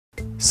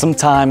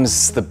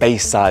Sometimes the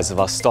base size of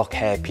our stock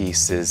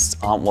hairpieces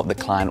aren't what the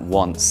client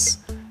wants,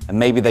 and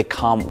maybe they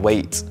can't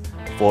wait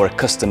for a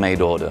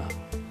custom-made order.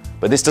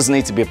 But this doesn't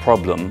need to be a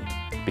problem,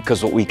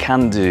 because what we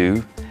can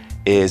do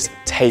is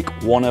take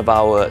one of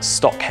our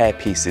stock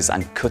hairpieces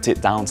and cut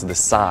it down to the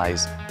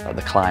size that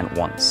the client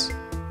wants.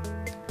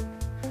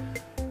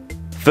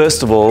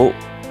 First of all,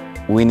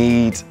 we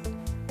need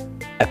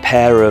a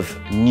pair of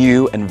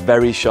new and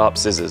very sharp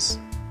scissors.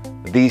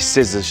 These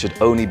scissors should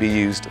only be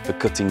used for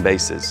cutting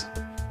bases.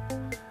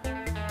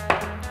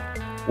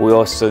 We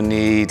also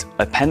need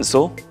a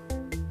pencil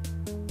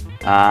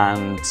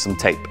and some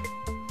tape.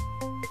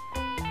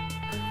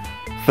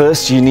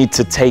 First, you need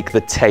to take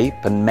the tape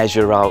and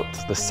measure out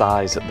the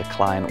size that the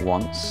client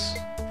wants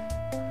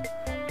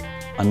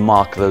and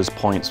mark those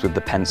points with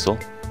the pencil.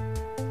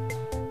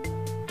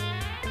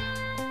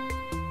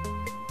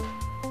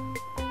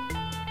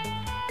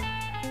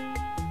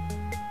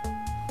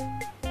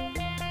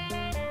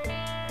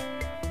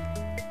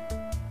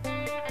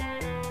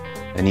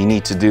 And you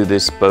need to do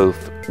this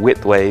both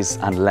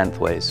widthways and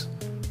lengthways.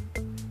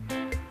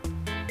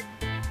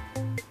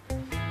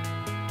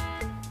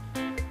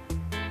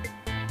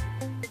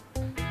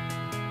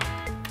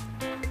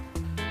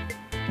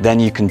 Then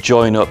you can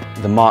join up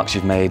the marks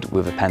you've made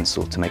with a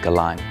pencil to make a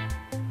line.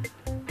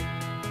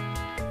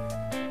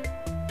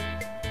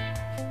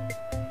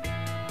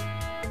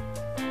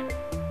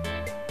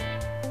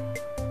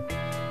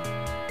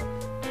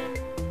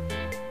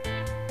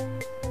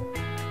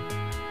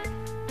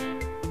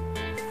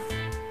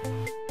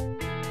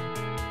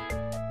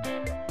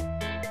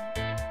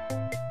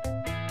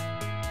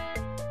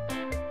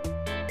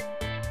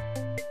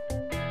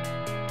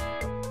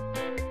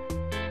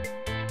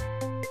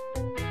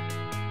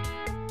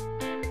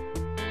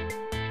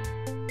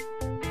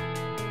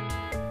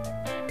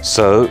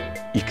 So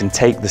you can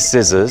take the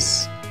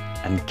scissors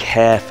and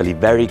carefully,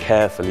 very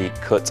carefully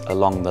cut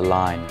along the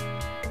line,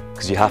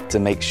 because you have to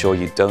make sure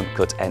you don't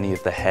cut any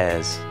of the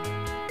hairs.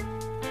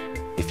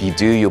 If you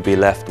do, you'll be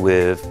left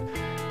with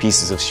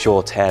pieces of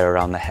short hair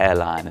around the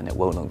hairline and it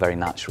won't look very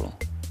natural.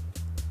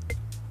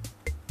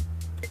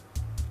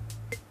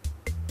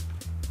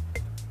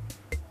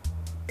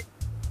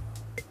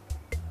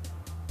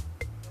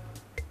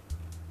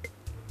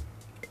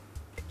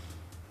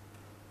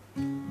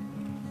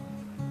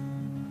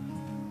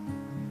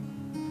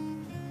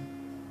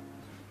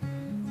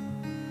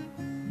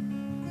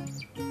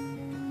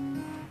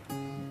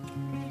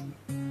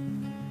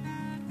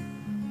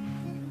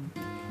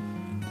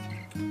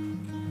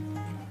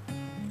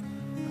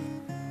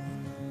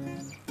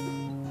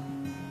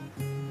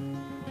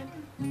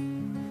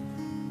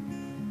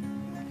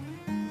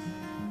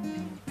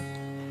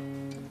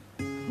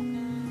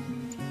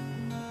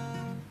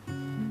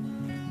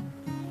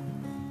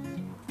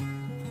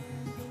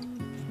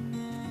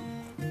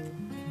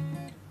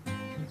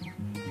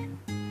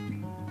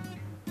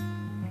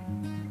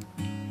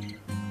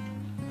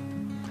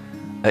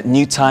 At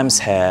New Times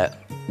Hair,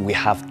 we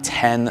have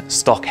 10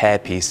 stock hair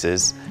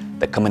pieces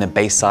that come in a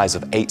base size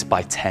of 8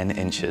 by 10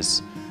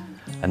 inches.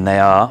 And they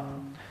are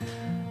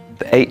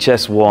the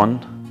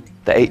HS1,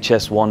 the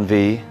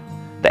HS1V,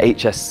 the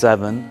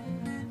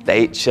HS7, the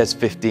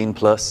HS15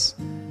 Plus,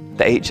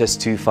 the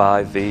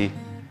HS25V,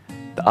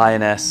 the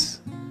INS,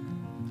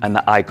 and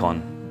the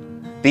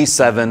Icon. These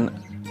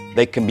 7,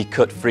 they can be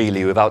cut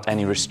freely without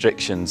any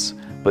restrictions,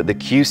 but the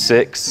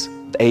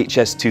Q6, the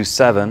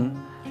HS27,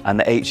 and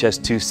the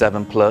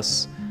HS27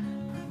 Plus,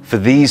 for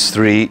these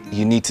 3,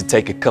 you need to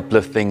take a couple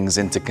of things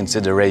into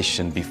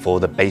consideration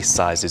before the base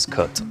size is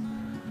cut.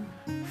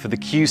 For the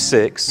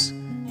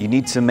Q6, you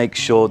need to make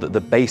sure that the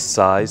base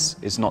size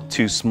is not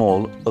too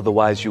small,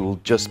 otherwise you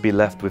will just be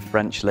left with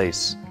French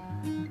lace.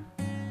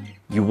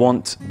 You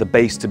want the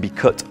base to be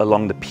cut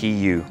along the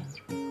PU.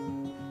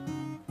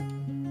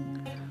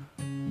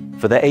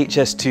 For the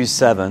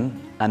HS27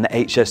 and the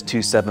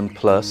HS27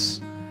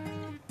 Plus,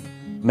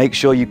 make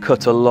sure you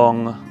cut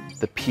along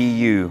the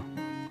PU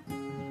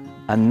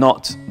and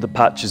not the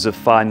patches of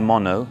fine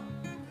mono,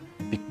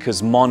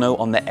 because mono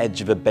on the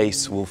edge of a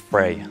base will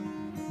fray.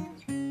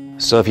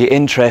 So if you're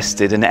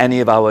interested in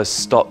any of our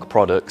stock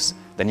products,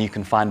 then you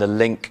can find a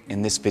link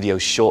in this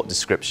video's short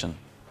description.